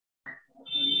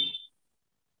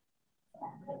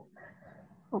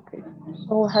Okay.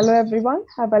 So, hello everyone.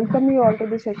 I welcome you all to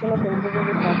this session of interview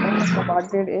with topic NABARD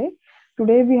Grade A.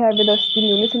 Today we have with us the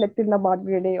newly selected NABARD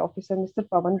Grade A officer, Mr.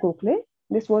 Pavan.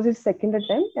 This was his second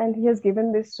attempt, and he has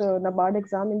given this NABARD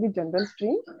exam in the general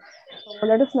stream. So,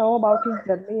 let us know about his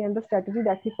journey and the strategy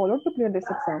that he followed to clear this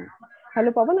exam.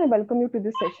 Hello, Pavan. I welcome you to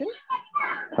this session.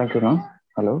 Thank you, ma'am.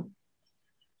 Hello.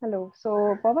 Hello.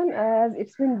 So, Pavan, as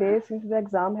it's been days since the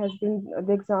exam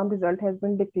result has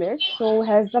been declared. So,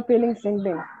 has the feeling sinked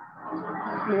in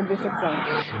to clear this exam?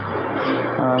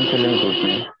 I'm feeling good,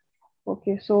 ma'am.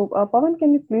 Okay, so Pawan,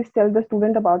 can you please tell the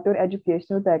student about your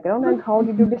educational background and how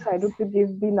did you decide to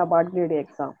give the NABARD Grade A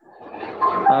exam?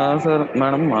 Sir,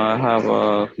 madam, I have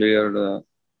cleared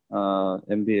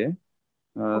MBA.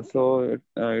 Okay, So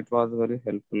it was very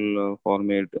helpful for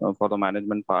me for the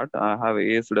management part. I have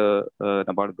aced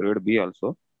about grade B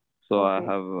also. So I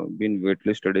okay, have been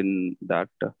waitlisted in that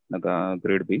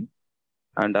grade B,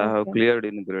 and I have okay, cleared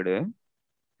in grade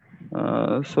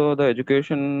A. So the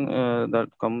education that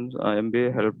comes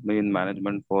MBA helped me in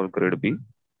management for grade B.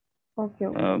 okay,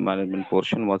 okay. Management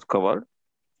portion was covered.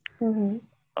 Mm-hmm.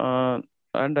 Uh,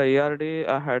 and ERD,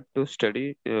 I had to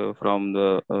study from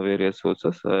the various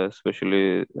sources,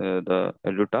 especially the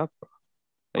EduTap.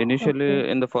 Okay, Initially,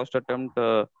 in the first attempt,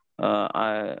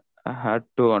 I had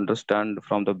to understand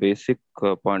from the basic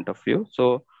point of view.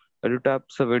 So,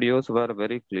 EduTap's videos were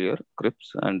very clear,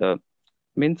 crisp, and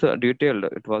means detailed.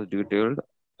 It was detailed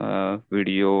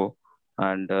video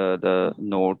and the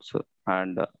notes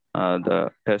and the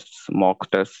tests, mock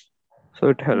tests. So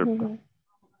it helped. mm-hmm.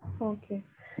 Okay.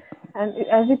 And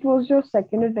as it was your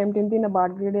second attempt in the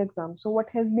NABARD Grade A exam, so what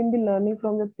has been the learning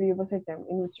from your previous attempt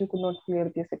in which you could not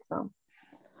clear this exam?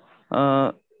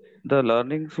 Uh, the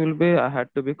learnings will be I had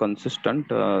to be consistent.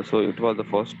 So it was the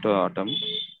first attempt.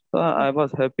 So I Okay,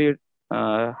 was happy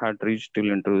I had reached till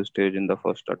interview stage in the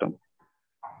first attempt,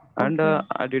 and okay,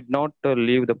 I did not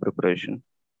leave the preparation.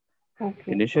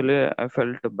 okay. Initially, I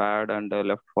felt bad and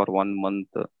left for 1 month,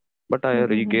 but I Mm-hmm.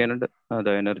 regained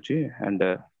the energy and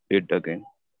did again.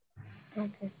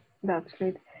 Okay, that's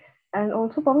great. And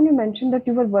also, Pawan, you mentioned that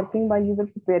you were working while you were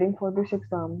preparing for this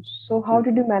exam. So, how Yes.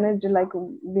 did you manage like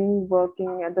being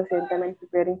working at the same time and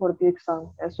preparing for the exam?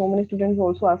 As so many students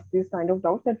also ask this kind of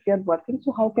doubt that we are working,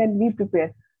 so how can we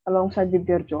prepare alongside with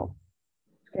their job?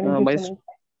 Can you Uh, give my some s-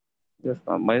 insight? yes,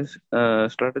 my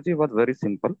strategy was very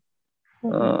simple.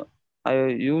 Mm-hmm. uh, I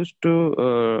used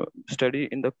to study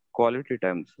in the quality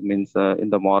times. Means in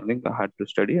the morning I had to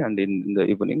study, and in the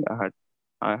evening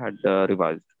I had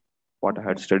revised what I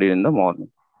had Okay. studied in the morning.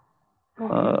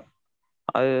 Okay. Uh,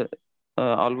 I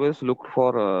always looked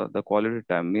for the quality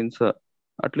time. Means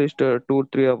at least 2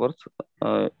 3 hours.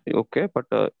 Okay, but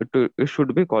it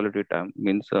should be quality time.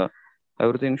 Means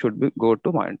everything should be go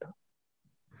to mind.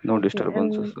 No Okay.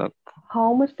 disturbances And like.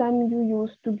 how much time you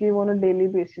used to give on a daily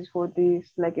basis for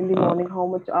this? Like in the Uh, morning, how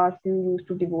much hours you used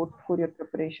to devote for your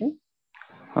preparation?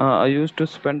 I used to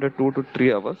spend 2 to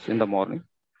 3 hours in the morning.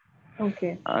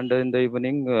 Okay. And in the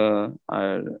evening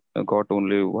I got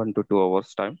only 1 to 2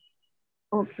 hours time,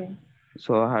 Okay.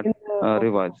 so I had In the okay.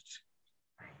 revised.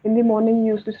 In the morning,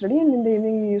 you used to study, and in the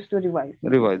evening, you used to revise,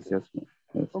 Revise, basically. yes,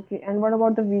 yes. Okay. And what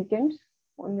about the weekends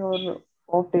on your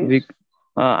off days? Week,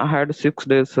 I had 6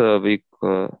 days week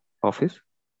office.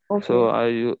 So Okay. I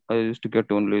used to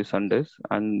get only Sundays,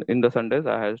 and in the Sundays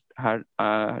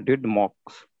I did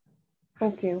mocks.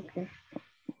 Okay. Okay.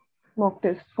 Mock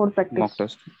test for Mock practice.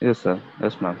 test, yes sir,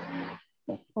 yes ma'am.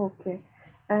 Okay.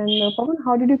 And Pawan,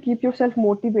 how did you keep yourself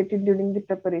motivated during the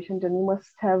preparation journey? You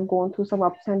must have gone through some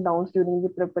ups and downs during the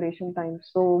preparation time.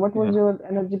 So, what was Yeah. your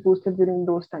energy boosted during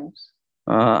those times?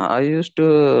 I used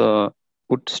to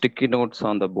put sticky notes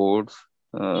on the boards,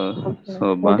 Okay.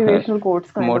 so my Motivational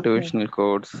quotes kind of thing. motivational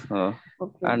quotes,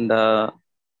 Okay. and uh,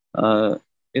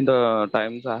 in the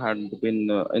times I had been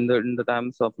in the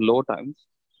times of low times,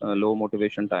 low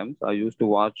motivation times, I used to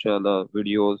watch the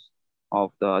videos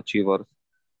of the achievers,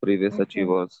 previous Okay.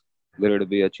 achievers, grade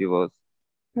B achievers.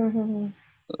 Mm-hmm.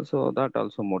 So that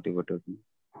also motivated me.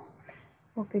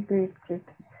 Okay, great, great.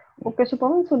 Okay, so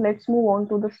Pawan, so let's move on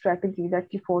to the strategy that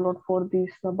you followed for this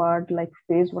NABARD like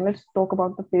phase one. Let's talk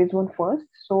about the phase one first.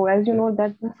 So as you Yeah. know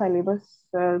that the syllabus,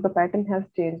 the pattern has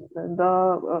changed.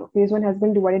 The phase one has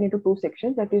been divided into two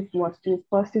sections. That is,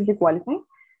 first is the qualifying,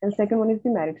 and second one is the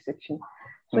merit section.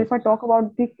 So Yes. if I talk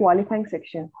about the qualifying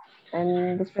section,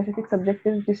 and the specific subject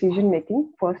is decision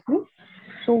making, firstly.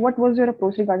 So, what was your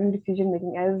approach regarding decision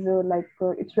making? As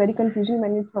it's very confusing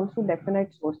when it comes to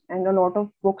definite source, and a lot of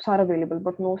books are available,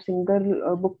 but no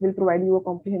single book will provide you a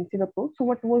comprehensive approach. So,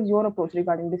 what was your approach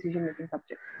regarding decision making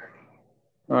subject?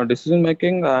 Decision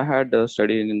making, I had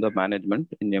studied in the management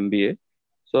in MBA.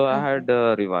 So I Okay. had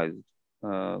revised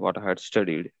what I had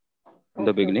studied in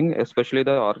the Okay. beginning, Okay. especially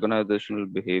the organizational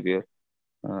behavior,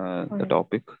 the Fine.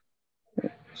 topic.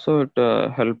 So it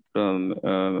helped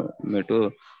me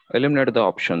to eliminate the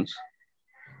options.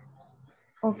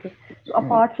 Okay. So Uh,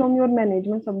 apart from your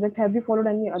management subject, have you followed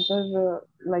any other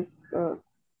like uh,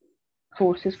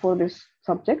 sources for this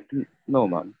subject? no,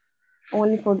 ma'am.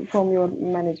 Only for from your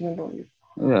management only.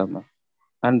 Yeah, ma'am.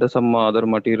 And some other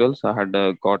materials I had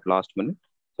got last minute,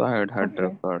 so I had Okay.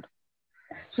 referred.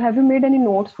 So have you made any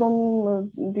notes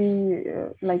from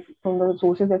the like from the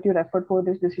sources that you referred for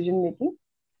this decision making?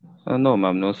 No,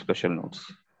 ma'am, no special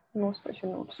notes. No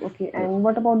special notes. Okay. Yes. And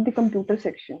what about the computer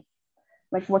section?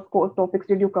 Like what topics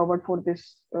did you cover for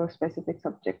this specific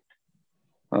subject?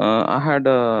 I had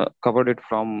covered it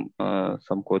from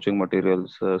some coaching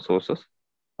materials sources,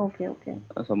 Okay. Okay.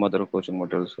 some other coaching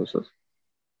material sources.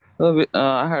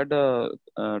 I had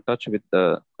touch with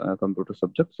the computer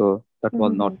subject, so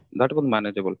Mm-hmm. that was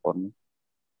manageable for me.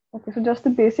 Okay. So just the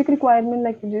basic requirement,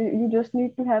 like you just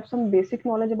need to have some basic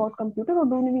knowledge about computer, or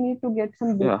do we need to get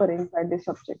some Yeah, deeper inside this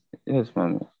subject? yes,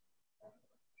 ma'am.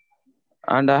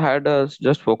 And I had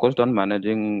just focused on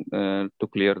managing to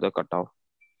clear the cutoff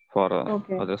for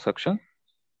Okay. other section,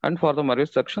 and for the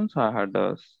merit sections, I had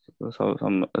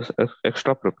some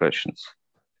extra preparations.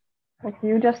 Okay.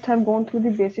 You just have gone through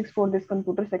the basics for this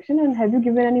computer section, and have you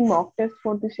given any mock test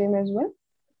for the same as well?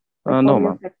 Like for No,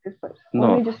 your ma'am. practice first. No.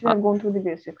 Only just you have gone through the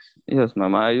basics. Yes,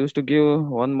 ma'am. I used to give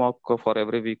one mock for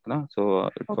every week, na, so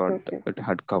Okay, okay. it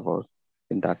had covered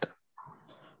in that.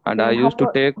 And Okay, I and how used to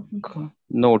about take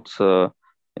notes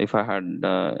if I had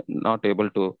not able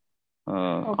to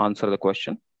okay. answer the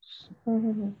question,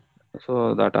 Mm-hmm.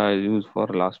 so that I use for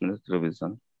last minute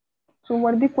revision. So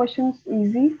were the questions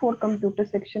easy for computer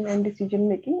section and decision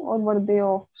making, or were they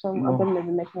of some other No,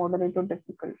 level, like moderate or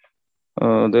difficult?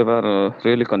 they were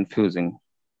really confusing,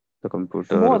 the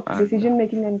computer, Both and decision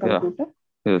making and yeah, computer,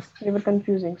 yes, they were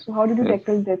confusing. So how did you yes.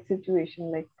 tackle that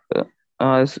situation? Like, Uh,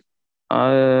 I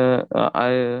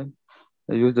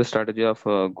I use the strategy of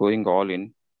going all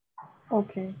in.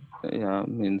 okay. Yeah,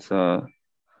 means I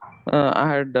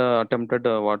had attempted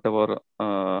whatever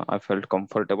I felt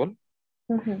comfortable.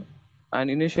 Mm-hmm. And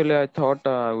initially, I thought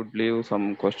I would leave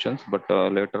some questions, but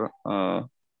later,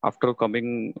 after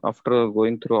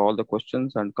going through all the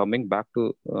questions and coming back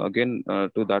to again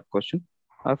to that question,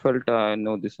 I felt I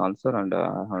know this answer, and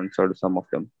I answered some of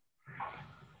them.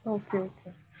 Okay,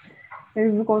 okay.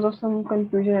 Maybe because of some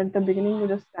confusion at the beginning, you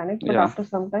just panicked, but Yeah. after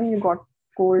some time, you got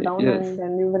cooled down Yes. and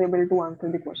then you were able to answer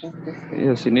the questions peacefully.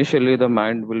 Yes. Initially, the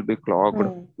mind will be clogged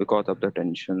Hmm. because of the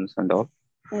tensions and all.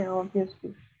 Yeah,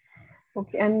 obviously.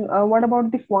 Okay, and what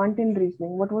about the quant in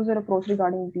reasoning? What was your approach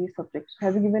regarding these subjects?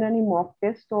 Have you given any mock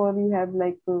test, or you have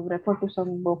like referred to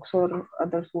some books or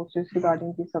other sources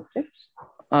regarding these subjects?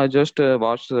 I just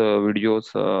watched videos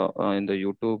in the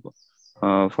YouTube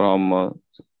from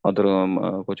other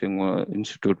coaching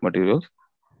institute materials,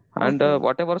 and Okay,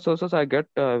 whatever sources I get,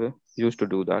 used to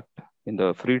do that in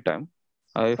the free time.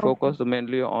 I okay, focused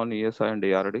mainly on ESI and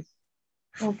ARD.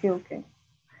 okay, okay.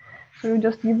 So you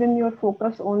just given your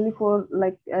focus only for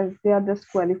like as they are just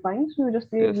qualifying, so you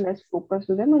just gave Yes, less focus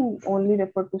to them and only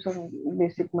refer to some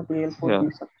basic material for yeah,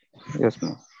 these subjects. yes,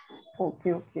 ma'am.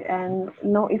 Okay, okay. And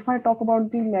now if I talk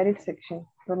about the merit section,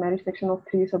 the merit section of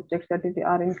three subjects that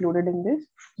are included in this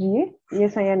GA,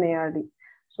 ESI and ARD.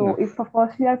 So Yeah. if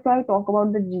firstly if I talk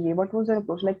about the GA, what was your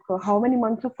approach? Like how many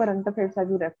months of current affairs have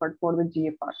you referred for the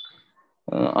GA part?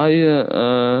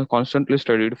 I constantly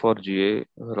studied for GA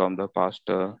from the past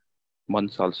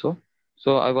months also.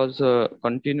 So I was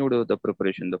continued with the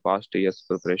preparation, the past year's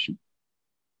preparation,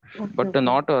 Okay, but okay.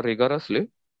 not rigorously.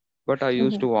 But I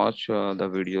used Mhm. to watch the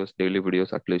videos, daily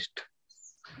videos at least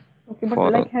Okay, but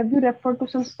for like have you referred to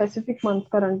some specific month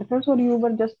current affairs or you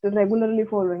were just regularly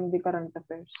following the current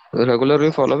affairs?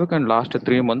 regularly following. And last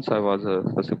 3 months, I was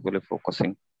specifically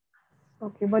focusing.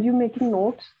 Okay, were you making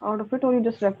notes out of it or you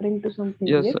just referring to some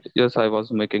Yes, PDFs? yes, I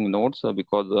was making notes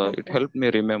because it Okay. helped me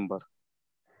remember.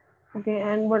 Okay,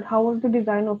 and what how was the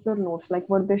design of your notes? Like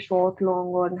were they short, long,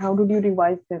 or how did you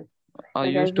revise them? I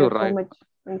Like as used to there's so write, much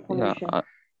yeah, information.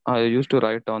 I used to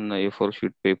write on A4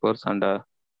 sheet papers, and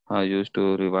I used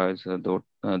to revise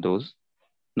those,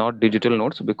 not digital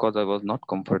notes, because I was not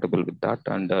comfortable with that.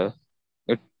 And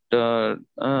it,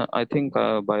 I think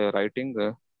by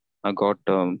writing, I got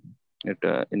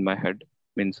it in my head.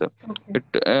 Means Okay.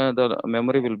 the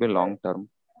memory will be long term,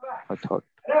 I thought.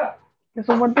 Okay,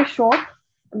 so were they short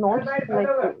notes, like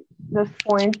just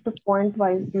point to point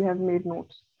wise you have made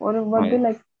notes, or were they I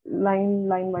like line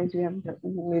wise you have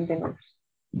made the notes?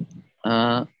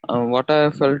 What I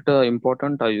felt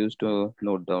important, I used to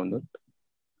note down it.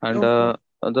 And Okay.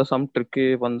 there's some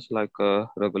tricky ones like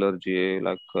regular GA,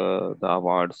 like the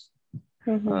awards,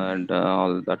 Mm-hmm. and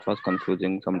all that was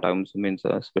confusing sometimes. Means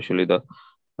especially the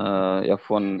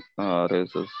F1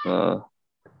 races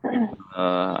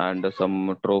and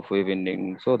some trophy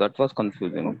winning. So that was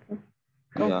confusing. Okay.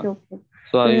 Yeah. Okay. Okay.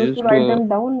 So So I you used to used write to, them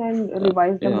down and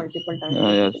revise them yeah, multiple times,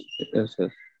 yes, basically. yes,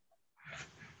 yes.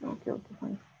 Okay. Okay.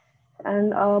 Fine.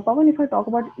 And Pawan, if I talk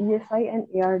about ESI and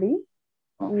ARD,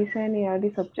 Uh, ESI and ARD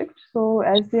subjects, so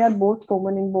as they are both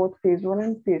common in both phase one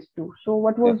and phase two, so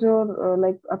what yeah. was your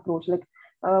like approach? Like,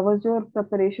 was your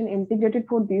preparation integrated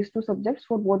for these two subjects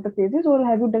for both the phases, or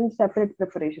have you done separate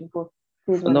preparation for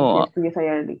phase one and No, phase two ESI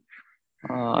ARD?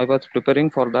 I was preparing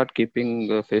for that,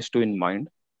 keeping phase two in mind.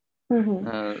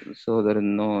 Mm-hmm. So there is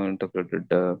no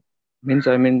interpreted means.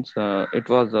 It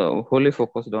was wholly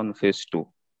focused on phase two.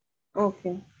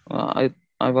 Okay.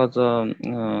 I was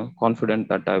confident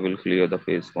that I will clear the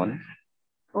phase one.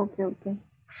 Okay. Okay.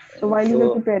 So while you were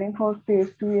So preparing for phase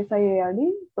two ESI ARD,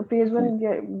 the phase one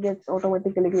gets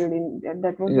automatically graded in.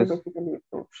 That was your yes, basically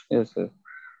approach. yes, yes.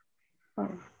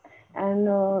 Fine. And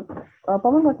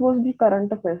Pawan, what was the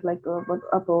current affairs like? What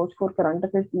approach for current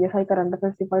affairs, ESI current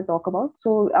affairs, if I talk about?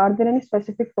 So, are there any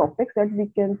specific topics that we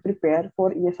can prepare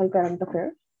for ESI current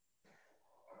affairs?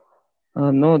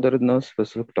 No, there is no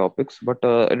specific topics, but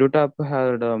EduTap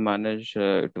had managed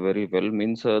it very well.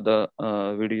 Means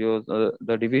videos,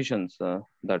 the divisions,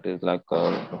 that is like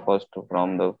first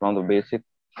from the basic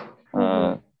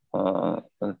Mm-hmm. uh,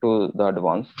 to the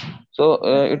advanced. So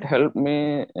it Okay. helped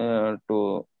me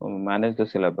to manage the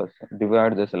syllabus,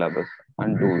 divide the syllabus,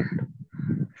 and do it.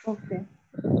 Okay.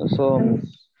 So And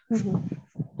mm-hmm.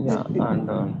 Yes, yeah, please. and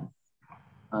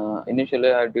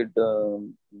initially I did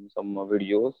some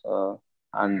videos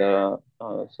and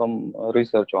some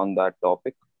research on that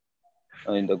topic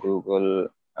in the Google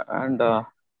and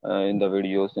in the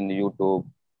videos in the YouTube.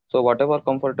 So whatever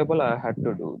comfortable, I had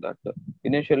to do that.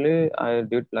 Initially, I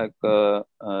did like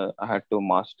I had to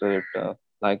master it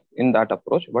like in that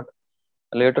approach, but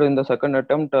later in the second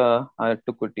attempt, I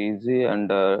took it easy and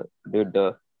did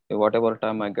whatever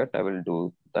time I get, I will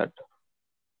do that.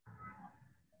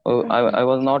 Okay. I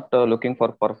was not looking for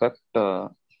perfect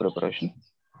preparation.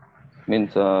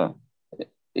 Means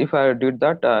if I did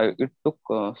that, it took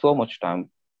so much time,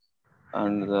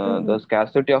 and Mm-hmm. the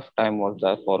scarcity of time was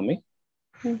there for me.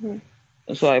 Mm-hmm.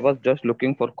 So I was just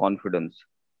looking for confidence.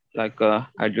 Like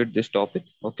I did this topic,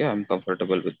 okay, I'm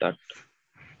comfortable with that.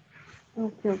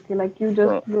 Okay. Okay. Like you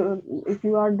just, So if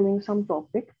you are doing some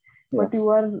topic, yeah, but you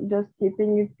are just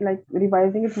keeping it like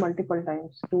revising it multiple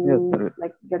times yes, to sir.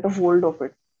 like get a hold of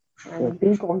it Yes, and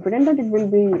be confident that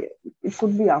it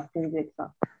could be asked in the exam.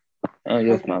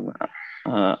 yes, Okay. ma'am.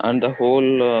 And the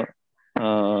whole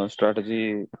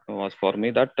strategy was for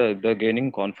me that the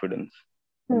gaining confidence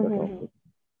in the Mm-hmm. topic.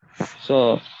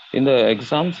 So in the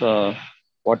exams,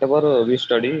 whatever we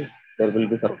study, there will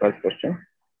be surprise question.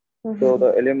 So Mm-hmm. the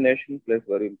elimination plays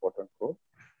very important role.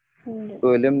 Yes,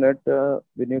 To eliminate,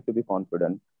 we need to be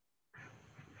confident.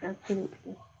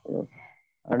 absolutely. Yes.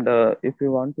 And if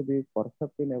you want to be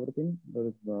perfect in everything, there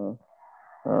is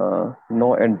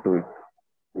no end to it.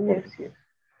 Yes, yes.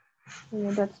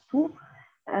 Yeah, that's true.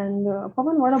 And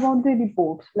Pawan, what about the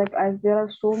reports? Like, as there are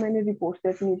so many reports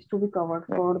that needs to be covered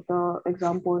Yeah. for the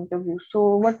exam point of view.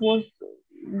 So, what was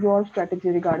your strategy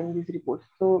regarding these reports?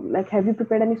 So, like, have you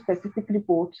prepared any specific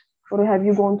reports, or have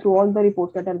you gone through all the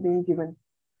reports that are being given?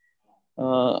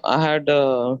 I had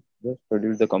just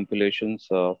produced the compilations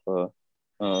of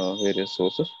various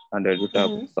sources and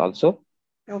Mm-hmm. EduTaps also.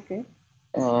 Okay.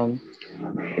 Um,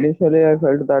 Initially, I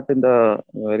felt that in the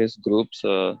various groups,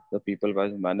 the people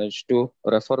was managed to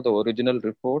refer the original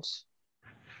reports.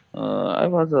 I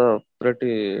was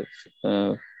pretty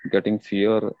uh, getting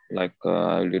fear, like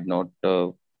I did not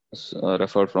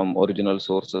refer from original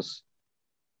sources.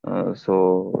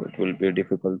 So it will be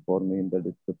difficult for me in the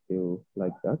descriptive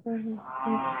like that.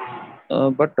 Mm-hmm.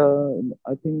 But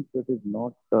I think it is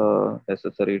not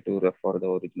necessary to refer the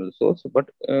original source, but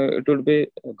it would be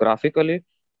graphically,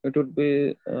 it would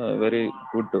be very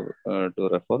good to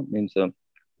refer. Means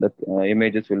the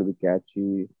images will be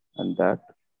catchy and that.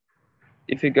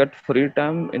 If you get free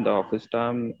time in the office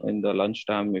time, in the lunch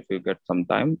time, if you get some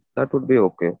time, that would be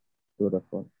okay to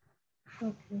refer.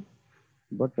 Okay.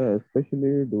 But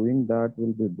especially doing that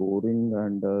will be boring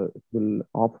and it will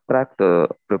off track the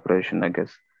preparation, I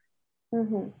guess.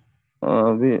 Mm-hmm.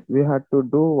 We had to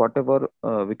do whatever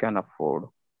we can afford.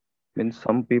 Means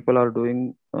some people are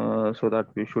doing so that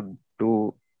we should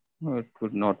do. It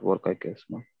would not work, I guess.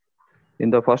 No. In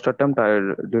the first attempt, I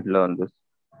did learn this.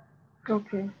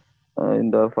 Okay.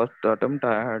 In the first attempt,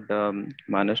 I had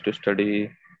managed to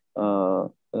study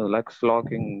like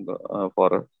slogging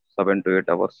for 7 to 8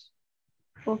 hours.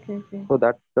 Okay. Okay. So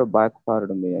that backfired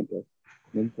me, I guess.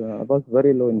 Means I was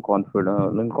very low in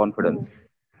confidence.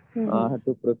 I Mm-hmm. had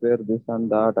to prepare this and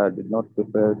that. I did not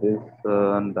prepare this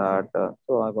and that.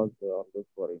 So I was always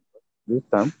worried. This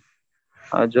time,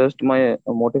 I just my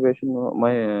motivation,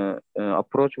 my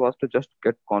approach was to just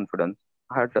get confidence.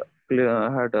 I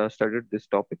had studied this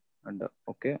topic, and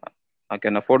okay, I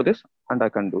can afford this, and I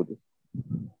can do this.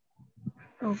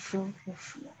 Okay. Okay.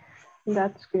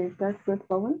 That's great. That's good,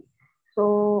 Pawan.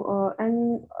 So,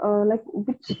 and like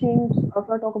which schemes, if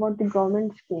I talk about the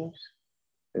government schemes,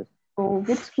 Yes. so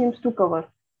which schemes to cover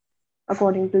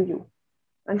according to you,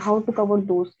 and how to cover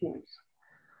those schemes?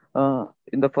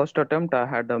 In the first attempt, I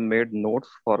had made notes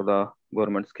for the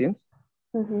government schemes.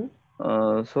 Mm-hmm.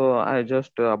 So I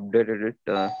just updated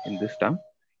it in this time.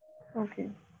 Okay.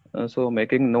 So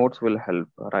making notes will help.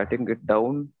 Writing it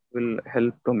down will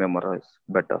help to memorize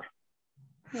better.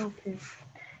 Okay.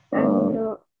 And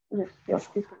Uh, yes, yeah. yes,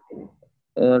 please continue.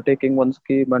 Taking one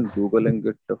scheme and googling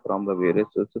it from the various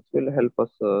sources will help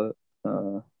us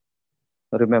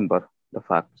remember the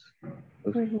facts.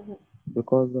 Mm-hmm.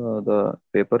 Because the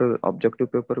paper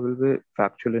objective paper will be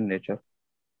factual in nature.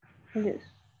 Yes.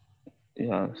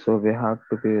 Yeah, so we have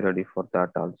to be ready for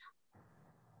that also.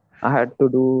 I had to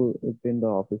do it in the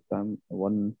office time,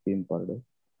 one scheme per day.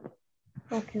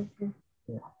 Okay. Okay.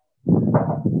 Yeah.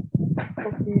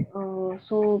 Okay.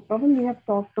 So Pawan, we have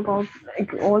talked about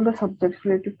like all the subjects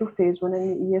related to phase one and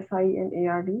ESI and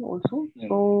ARD also.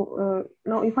 So Mm.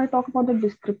 now, if I talk about the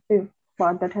descriptive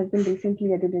part that has been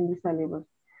recently added in the syllabus,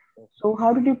 so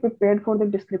how did you prepare for the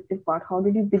descriptive part? How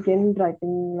did you begin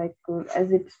writing? Like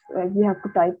as it's we have to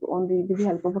type on the with the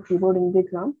help of a keyboard in the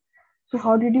exam. So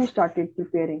how did you started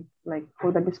preparing like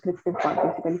for the descriptive part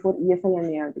basically for ESI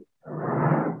and ARD?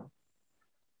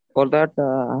 For that,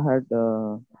 I had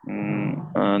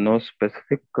no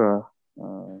specific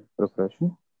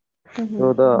preparation.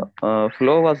 So Mm-hmm. the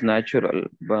flow was natural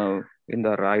in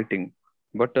the writing,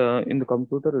 but in the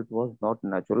computer it was not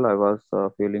natural. I was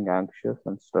feeling anxious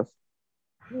and stressed.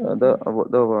 Okay.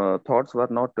 The thoughts were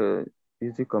not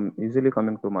easily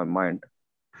coming to my mind.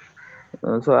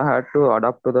 So I had to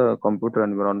adapt to the computer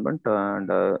environment, and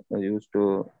I used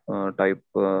to type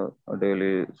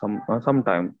daily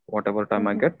sometime whatever time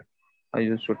I Mm-hmm. get. I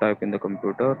used to type in the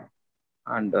computer,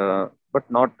 and but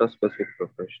not a specific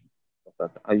preparation for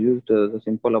that. I used a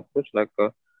simple approach like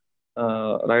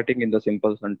writing in the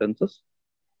simple sentences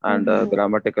and Mm-hmm.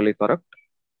 grammatically correct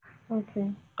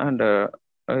Okay. and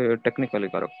technically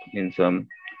correct means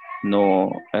no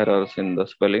errors in the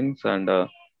spellings and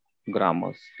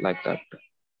grammars like that.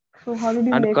 So how did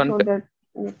you And make sure that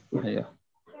yes, yes.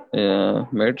 yeah,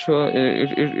 made sure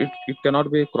it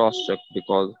cannot be cross checked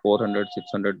because 400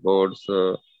 600 words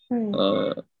Hmm.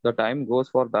 the time goes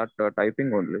for that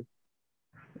typing only.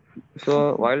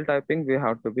 So Okay. while typing we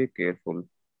have to be careful.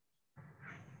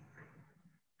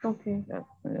 Okay. Yeah,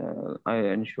 I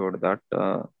ensured that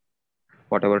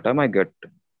whatever time I get.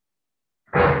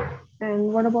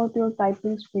 And what about your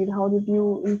typing speed? How did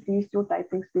you increase your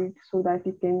typing speed so that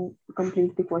you can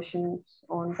complete the questions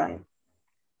on time?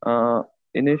 Uh,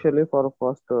 Initially, for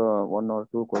first one or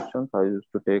two questions, I used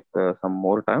to take some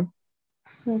more time,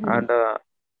 Mm-hmm. and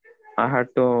I had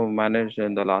to manage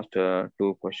in the last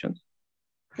two questions.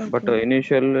 But Okay.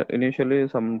 initially,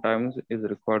 sometimes is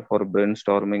required for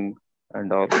brainstorming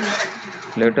and all.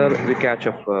 Later, Mm-hmm. we catch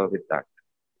up with that.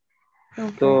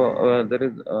 So Okay. there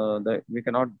is we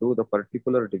cannot do the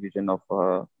particular division of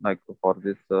like for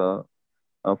this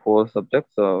four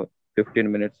subjects,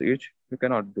 15 minutes each. We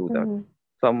cannot do that. Mm-hmm.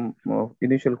 Some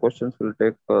initial questions will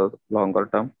take longer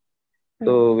time, Yes.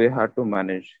 so we had to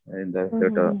manage in the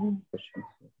later Mm-hmm. questions.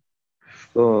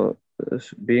 So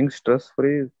being stress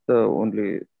free is the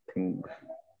only thing,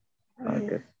 I Yes.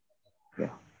 guess.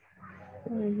 Yeah.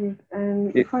 Very good.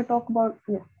 And If, if I talk about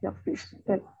yeah, yeah, please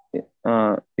tell.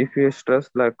 if you stress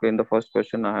like in the first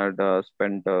question, I had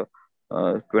spent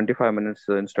 25 minutes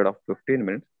instead of 15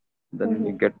 minutes, then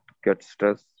you Mm-hmm. get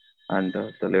stressed, and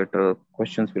the later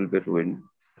questions will be ruined.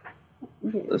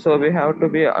 Yes. So we have to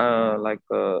be like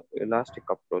elastic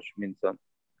approach means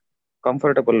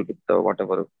comfortable with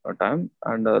whatever time,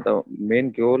 and the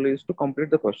main goal is to complete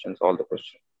the questions, all the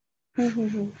questions,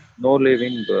 Mm-hmm. no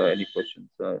leaving any questions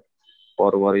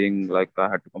for worrying like I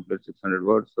had to complete 600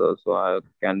 words, so I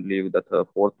can leave that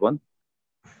fourth one.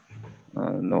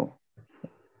 No,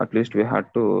 at least we had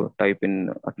to type in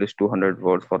at least 200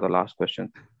 words for the last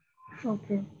question.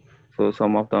 Okay. So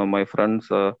some of my friends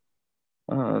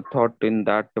thought in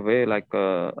that way, like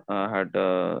I had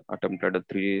had attempted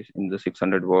 3 in the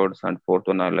 600 words, and fourth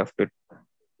one I left it,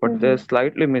 but they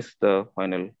slightly missed the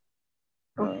final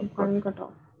cut. Final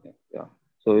cutoff. Yeah.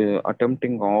 So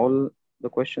attempting all the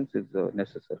questions is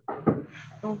necessary.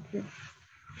 Okay.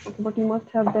 Okay, but you must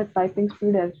have that typing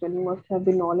speed as well. You must have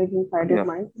the knowledge inside your Yeah.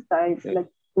 mind to type, Yeah. like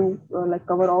to like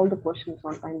cover all the questions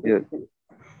on time, Yes. basically.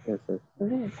 Yes. Yes.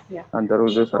 Right. Yeah. And there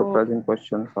will be So surprising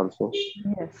questions also.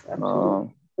 yes,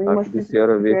 absolutely. So you Like must be this year,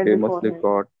 we prepared famously beforehand.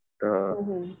 got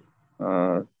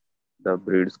Mm-hmm. the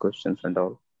breeds questions and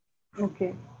all.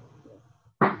 Okay.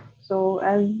 So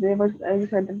as you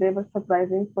said that they were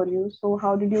surprising for you. So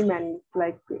how did you manage,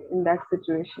 like in that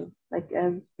situation? Like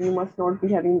as you must not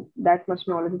be having that much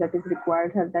knowledge that is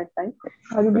required at that time.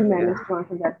 How did you Yeah. manage to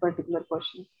answer that particular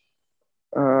question?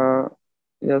 Uh,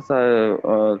 yes, I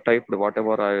typed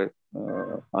whatever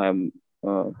I am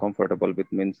comfortable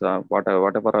with. Means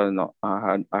whatever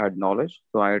I had knowledge,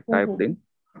 so I typed Mm-hmm. in.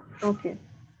 Okay.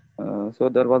 So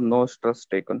there was no stress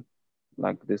taken.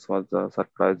 Like this was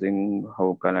surprising.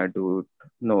 How can I do it?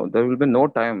 No, there will be no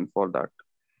time for that.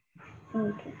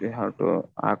 Okay. We have to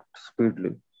act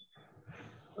speedily.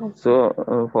 Okay.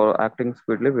 So for acting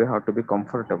speedily, we have to be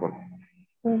comfortable.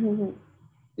 Mm-hmm.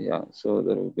 Yeah. So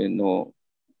there will be no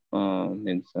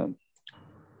means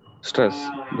stress.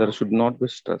 There should not be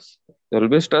stress. There will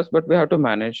be stress, but we have to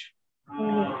manage.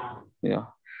 Mm-hmm. Yeah.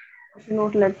 Should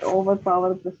not let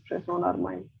overpower the stress on our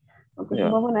mind. Okay, so Yeah.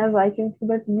 Bhavan, as I can see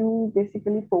that you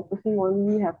basically focusing on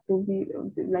you have to be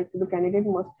like the candidate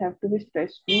must have to be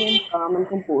stress free and calm and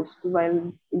composed while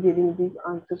giving the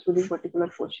answers to the particular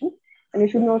question, and you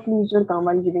should Yeah. not lose your calm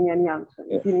while giving any answer,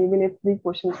 Yeah. even if the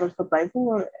questions were surprising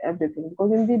or everything.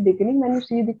 Because in the beginning, when you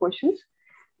see the questions,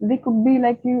 they could be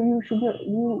like you should not,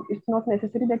 you it's not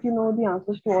necessary that you know the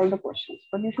answers to all the questions,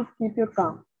 but you should keep your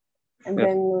calm and Yes.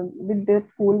 then with that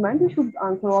cool mind, you should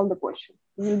answer all the questions.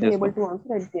 You will be Yes, able ma'am. to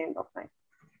answer at the end of time.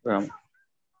 Yeah.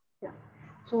 Yeah.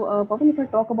 So, Pawan, if I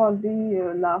talk about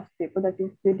the last paper, that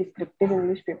is the descriptive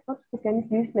English paper, so can you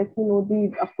please let me know the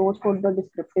approach for the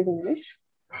descriptive English,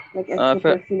 like If,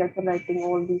 SKPSC, letter writing,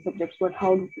 all these subjects, but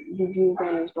how did you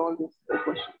manage all these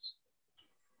questions?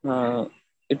 uh,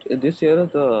 this year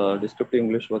the descriptive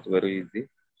English was very easy.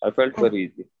 I felt Oh, very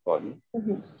easy for me.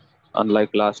 mhm.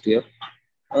 Unlike last year,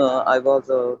 I was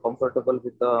comfortable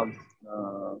with the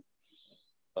uh,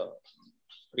 uh,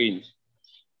 screen.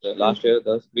 The last Okay. year,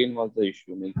 the screen was the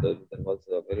issue. Means there was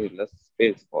very less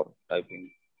space for typing,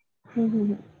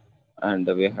 Mhm. and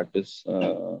we had to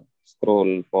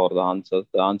scroll for the answers.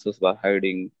 The answers were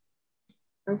hiding.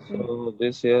 Okay. So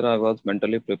this year, I was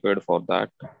mentally prepared for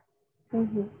that,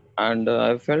 Mhm. and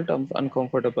I felt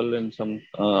uncomfortable in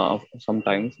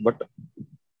sometimes, but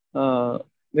uh,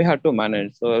 we had to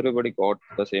manage. So everybody got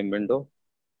the same window.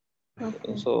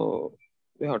 Okay. So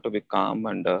we have to be calm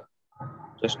and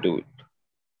just do it.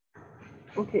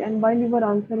 Okay, and while you were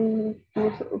answering to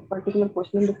a particular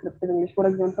question in descriptive English, for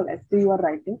example, essay you are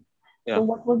writing, so Yeah,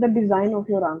 what was the design of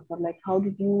your answer? Like, how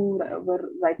did you were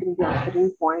writing the answer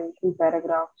in points, in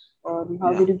paragraphs, or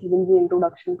how yeah. did you give in the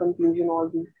introduction, conclusion, all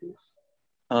these things?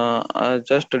 I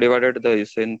just divided the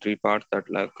essay in three parts, that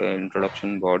like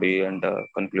introduction, body, and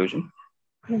conclusion.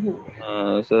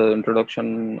 Mm-hmm. So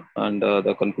introduction and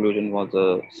the conclusion was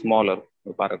a smaller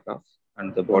paragraph,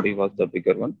 and the body was the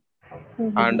bigger one.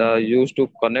 And Mm-hmm. used to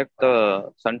connect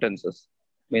the sentences.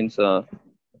 Means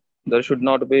there should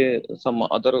not be some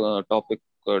other topic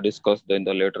discussed in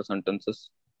the later sentences.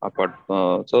 Apart,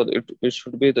 so it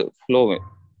should be the flow.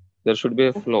 There should be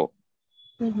a flow.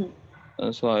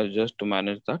 Mm-hmm. So I just to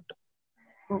manage that,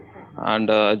 Okay. and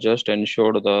just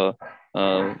ensured the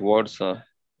words.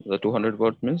 The 200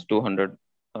 word means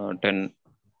 210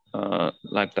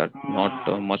 like that,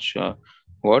 not much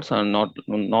words, and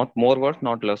not more words,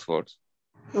 not less words.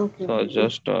 Okay. So I Okay.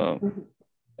 just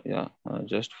yeah,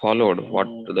 just followed what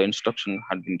the instruction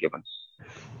had been given.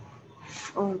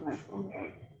 All right. All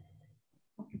right.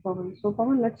 Okay, Pawan. So,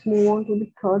 Pawan, let's move on to the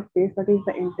third phase, that is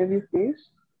the interview phase.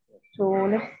 So,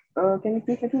 let's can you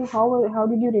please let me know how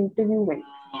did your interview went?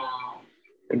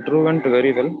 Interview went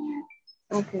very well.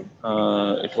 Okay.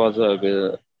 It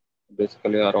was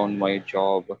basically around my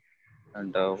job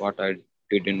and what I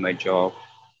did in my job.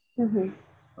 Mm-hmm.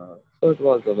 So it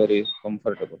was very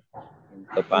comfortable.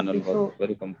 The panel Okay, was so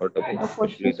very comfortable, the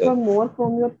especially questions the were more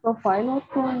from your profile or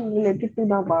from related to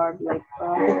NABARD, like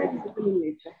the technical in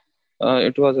nature.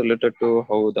 it was related to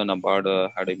how the NABARD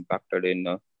had impacted in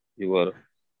your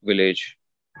village,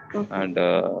 Okay. and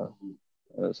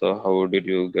so how did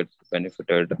you get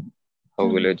benefited, how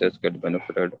Mm-hmm. villagers get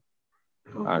benefited,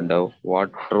 Okay. and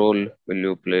what role will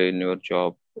you play in your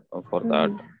job for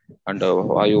that, Mm-hmm. and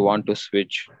why you want to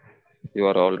switch. you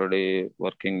are already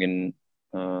working in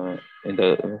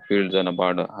the fields and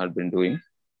NABARD had been doing.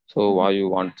 So why you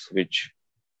want switch?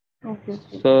 Okay.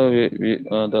 So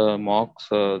the mocks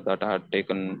that I had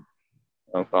taken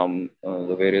from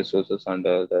the various sources and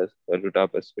the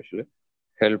EduTap especially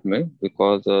helped me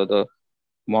because the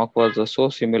mock was so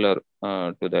similar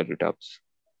to the EduTaps,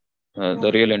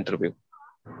 the real interview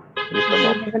with the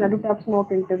There mock. was an EduTap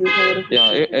mock interview for your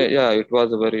Yeah, recent interview. yeah, it was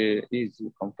very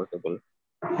easy, comfortable,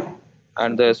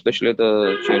 and especially the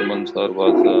chairman sir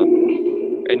was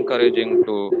encouraging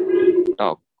to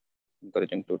talk,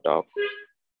 encouraging to talk,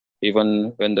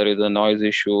 even when there is a noise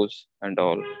issues and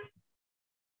all.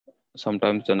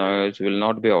 Sometimes the noise will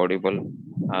not be audible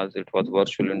as it was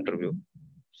virtual interview.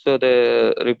 So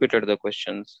they repeated the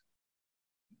questions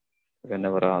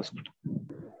whenever asked.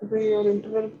 So your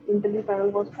interview panel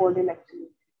was cordial actually.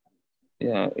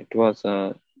 Yeah, it was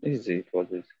easy. It was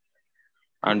easy,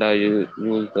 and I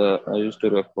used to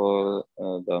refer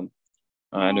the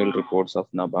annual reports of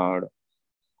NABARD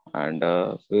and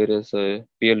various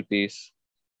PLPs,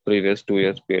 previous 2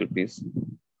 years PLPs.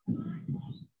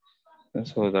 And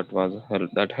so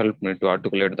that helped me to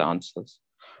articulate the answers.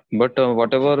 But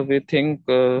whatever we think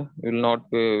will not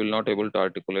able to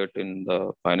articulate in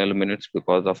the final minutes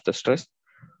because of the stress.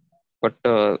 But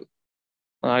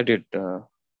I did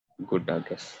good, I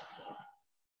guess.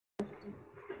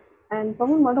 And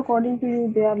Pawan, what according to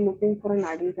you they are looking for an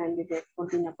ideal candidate for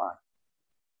the NABARD?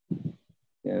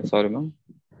 Yeah, sorry, ma'am.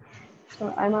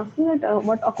 So I'm asking that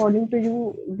what according to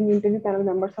you the interview panel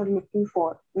members are looking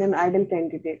for in an ideal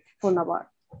candidate for NABARD?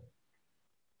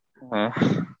 Uh,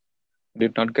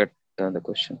 did not get the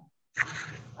question.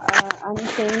 I'm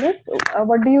saying that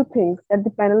what do you think that the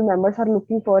panel members are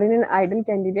looking for in an ideal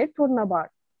candidate for NABARD?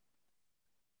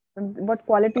 And what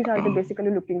qualities are they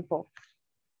basically looking for?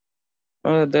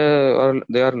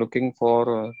 They are looking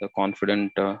for the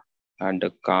confident and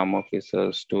calm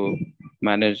officers to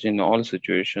manage in all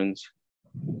situations,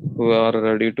 who are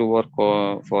ready to work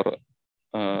for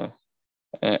uh,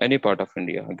 any part of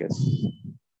India, I guess,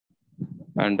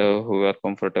 and who are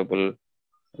comfortable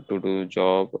to do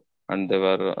job, and they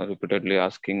were repeatedly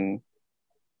asking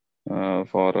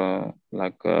for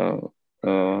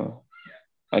uh,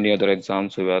 any other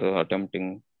exams we were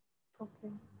attempting. Okay.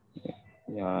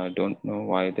 Yeah, I don't know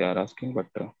why they are asking, but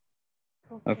I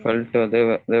Okay. felt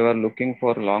they were looking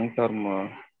for long term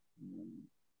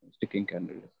sticking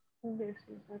candidates. Yes,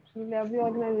 yes, absolutely. Every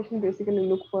organization basically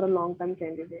look for a long-term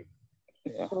candidate.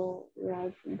 Yeah, So yeah,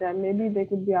 that maybe they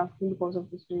could be asking because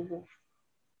of this reason.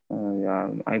 yeah.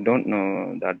 I don't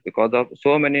know that because of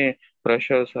so many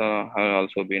pressures have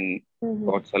also been Mm-hmm.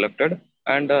 got selected,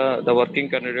 and the working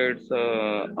candidates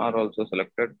are also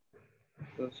selected.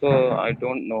 So I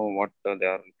don't know what they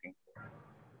are looking for.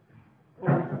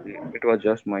 It was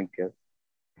just my guess.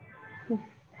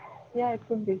 Yeah, it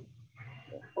could be.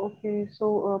 Okay,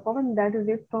 so Pawan, that is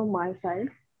it from my side.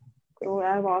 Okay. So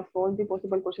I have asked all the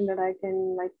possible questions that I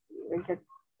can get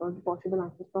all the possible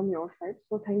answers from your side.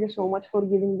 So thank you so much for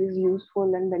giving these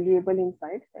useful and valuable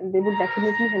insights, and they would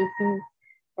definitely help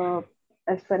the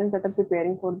aspirants that are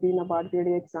preparing for the NABARD Grade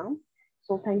A exam.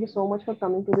 So thank you so much for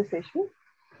coming to this session,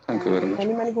 Thank you and very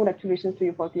much. many congratulations to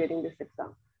you for clearing this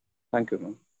exam. Thank you,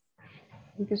 ma'am.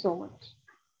 Thank you so much.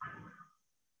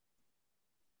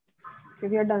 Okay,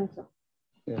 we are done, sir.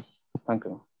 Yes. Thank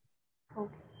you.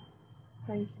 Okay,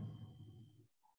 thank you.